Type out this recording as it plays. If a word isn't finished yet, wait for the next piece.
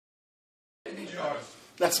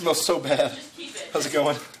That smells so bad. How's it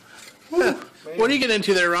going? What are you getting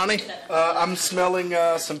into there, Ronnie? I'm smelling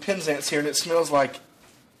some Penzance here, and it smells like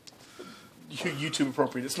YouTube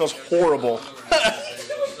appropriate. It smells horrible.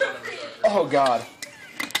 Oh God,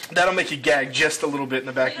 that'll make you gag just a little bit in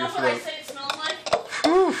the back of your throat. What I said it smelled like?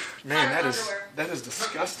 Whew, man, that is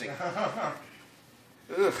disgusting. Ugh,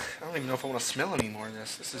 I don't even know if I want to smell any more of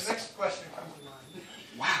this. This is. The next question comes to mind.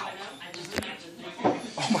 Wow.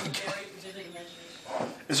 Oh my God.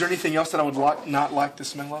 Is there anything else that I would not like the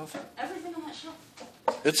smell of? Everything on that shelf.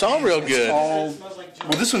 It's all real good. Well,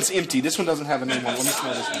 this one's empty. This one doesn't have a name on it. Let me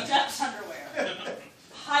smell this Johnny one. Depp's underwear.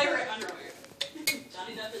 Pirate underwear.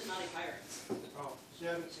 Johnny Depp is not a pirate. Oh, you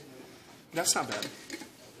haven't seen it. That's not bad.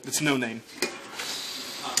 It's no name.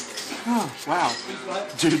 Oh, wow.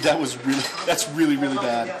 Dude, that's really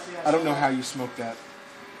bad. I don't know how you smoked that.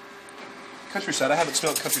 Countryside. I haven't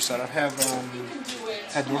smelled Countryside. I have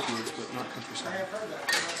had Northwoods, but not Countryside.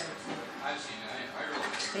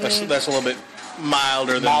 That's a little bit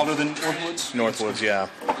milder than Northwoods? Northwoods, yeah.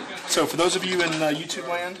 So for those of you in YouTube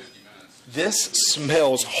land, this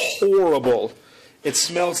smells horrible. It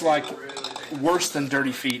smells like worse than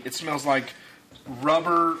dirty feet. It smells like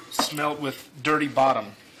rubber smelled with dirty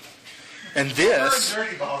bottom. And this,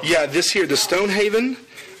 yeah, this here, the Stonehaven,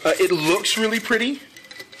 it looks really pretty.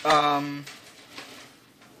 But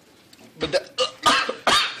that,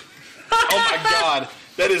 oh my God,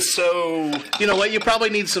 that is so. You know what? You probably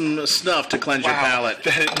need some snuff to cleanse your palate.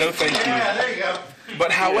 No, thank you. Yeah, there you go.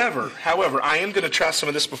 But however, I am going to try some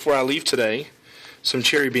of this before I leave today. Some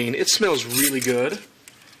cherry bean. It smells really good.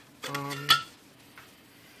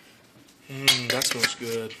 That smells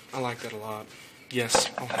good. I like that a lot. Yes,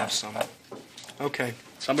 I'll have some. Okay.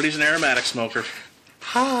 Somebody's an aromatic smoker.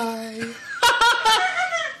 Hi.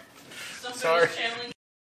 Sorry.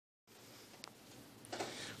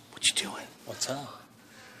 What you doing? What's up?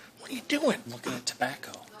 What are you doing? I'm looking at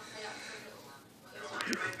tobacco.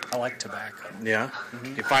 I like tobacco. Yeah?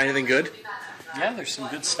 You find anything good? Yeah, there's some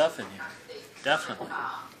good stuff in here. Definitely.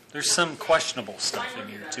 There's some questionable stuff in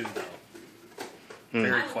here too, though.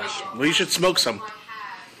 Very questionable. Well, you should smoke some.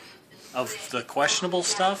 Of the questionable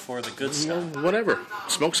stuff or the good stuff? Well, whatever.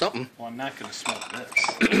 Smoke something. Well, I'm not going to smoke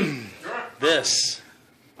this.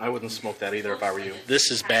 I wouldn't smoke that either if I were you.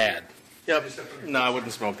 This is bad. Yep. No, I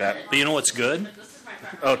wouldn't smoke that. But you know what's good?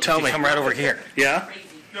 Oh, tell me. Come right over here. Yeah?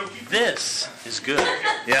 This is good.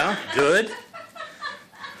 Yeah? Good.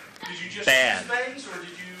 Bad.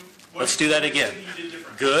 Let's do that again.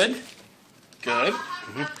 Good. Good.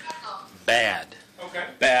 Bad. Okay.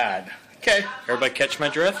 Bad. Okay. Everybody catch my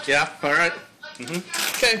drift? Yeah. All right.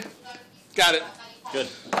 Okay. Got it. Good.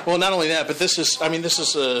 Well, not only that, but this is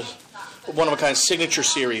a one-of-a-kind signature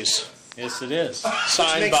series. Yes, it is.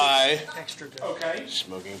 Signed by Extra good. Okay.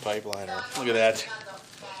 Smoking Pipe Liner. Look at that.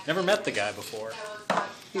 Never met the guy before.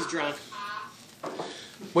 He's drunk.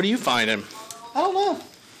 What do you find him? I don't know.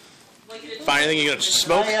 Find anything you're going to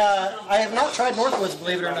smoke? I have not tried Northwoods,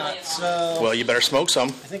 believe it or not. So Well, you better smoke some.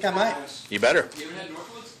 I think I might. You better.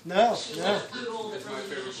 No. Yeah.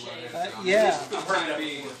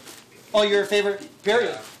 Oh, your favorite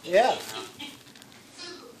period? Yeah.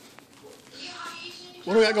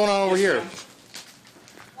 What do we got going on over here?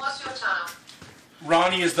 What's your channel?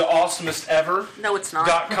 Ronnie is the awesomest ever. No, it's not.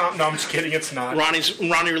 .com. No, I'm just kidding. It's not. Ronnie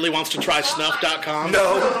really wants to try snuff.com?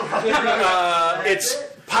 No. It's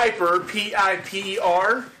Piper,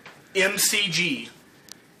 Piper, MCG.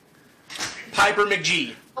 Piper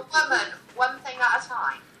McG. A woman, one thing at a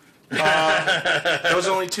time. Those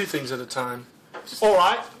are only two things at a time. All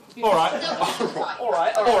right. All right. All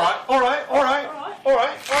right. All right. All right. All right. All right. All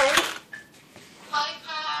right.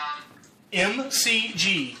 Piper.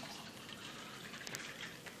 MCG.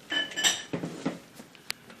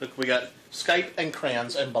 Look, we got Skype and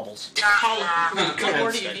crayons and bubbles. What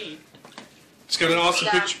more do you need? It's got an awesome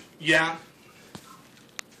picture. Yeah.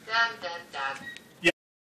 Dun, dun, dun.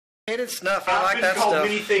 Hated snuff. I I've like been that called stuff.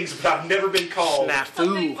 many things, but I've never been called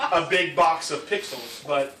Snafu. a big box of pixels.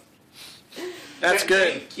 But That's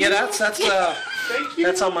good. Yeah, that's thank you.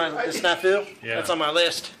 that's on my the snafu. Yeah. That's on my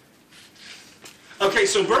list. Okay,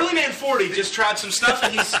 so Burly Man 40 just tried some stuff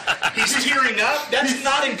and he's tearing up. That's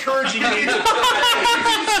not encouraging me.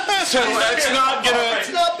 So that's not gonna.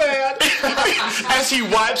 It's not bad. As he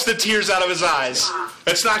wipes the tears out of his eyes,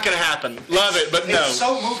 that's not gonna happen. Love it, but no. It's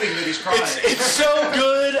so moving that he's crying. It's so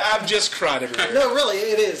good. I've just cried everywhere. No, really,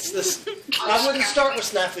 it is. This I wouldn't start with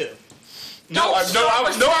snafu. No,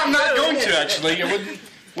 I'm not going to actually. I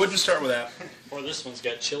wouldn't start with that. Or this one's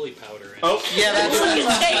got chili powder in it. Oh, Yeah, that's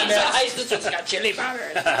Guys, this one's got chili powder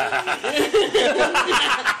in it.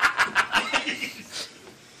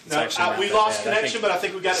 It's No, actually not we that lost bad. I connection, think but I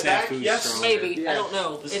think we got it back. Snafu's Yes. strong. Maybe. I don't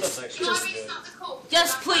know. This It's stuff's You want actually me to good. start the call?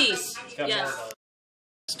 yes, please. Got Yes.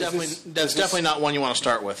 more of That's definitely not one you want to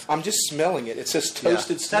start with. I'm just smelling it. It says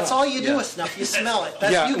toasted snuff. That's all you do Yeah. with snuff. You smell it.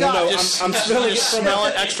 That's, Yeah, you well, got no, it. I'm smelling it Just from smell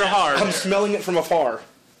it extra hard. I'm smelling it from afar.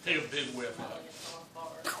 Take a big whiff.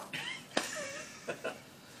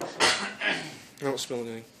 I don't smell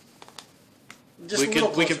anything. Just a We little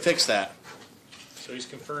can closer. fix that. So he's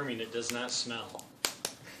confirming it does not smell.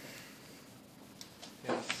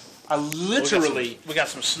 I literally, We got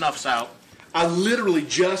some snuffs out. I literally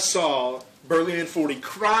just saw Burleyman 40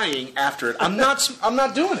 crying after it. I'm not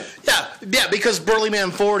doing it. Yeah, because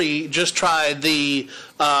Burleyman 40 just tried the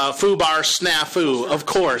Foo Bar Snafu, of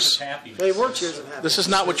course. Happy. They were cheers of happiness. This is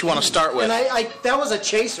not what you want to start with. And I that was a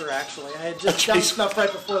chaser, actually. I had just done chaser. snuff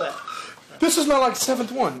right before that. This is not like the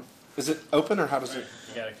seventh one. Is it open or how does it?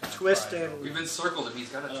 You gotta kind of Twist pry it and We've encircled him. He's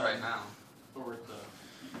got to try it now. over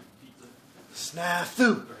the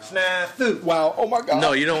snafu, snafu. Wow! Oh my God!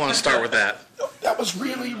 No, you don't want to start with that. That was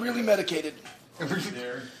really, really medicated.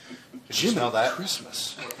 there. Jim, smell that?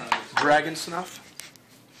 Christmas. Dragon snuff.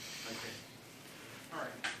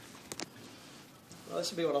 Well, this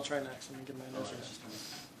will be what I'll try next. I'm gonna get my nose.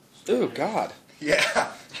 Oh God!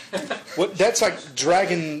 Yeah. What? That's like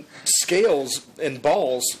dragon scales and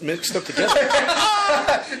balls mixed up together.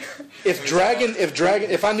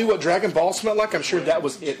 If I knew what Dragon Ball smelled like, I'm sure that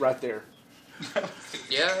was it right there.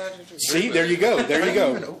 Yeah. See, there you go. There you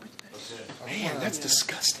go. Man, that's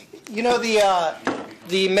disgusting. You know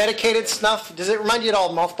the medicated snuff. Does it remind you at all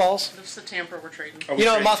of mothballs? That's the tamper we're trading. Are we You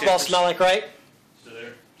know what trading mothballs tippers? smell like, right?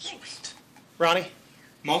 there. Ronnie?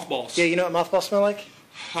 Mothballs. Yeah, you know what mothballs smell like?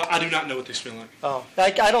 I do not know what they smell like. Oh, I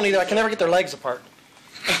don't either. I can never get their legs apart.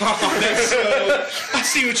 I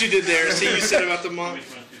see what you did there. See, you said about the moth.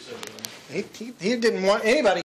 He didn't want anybody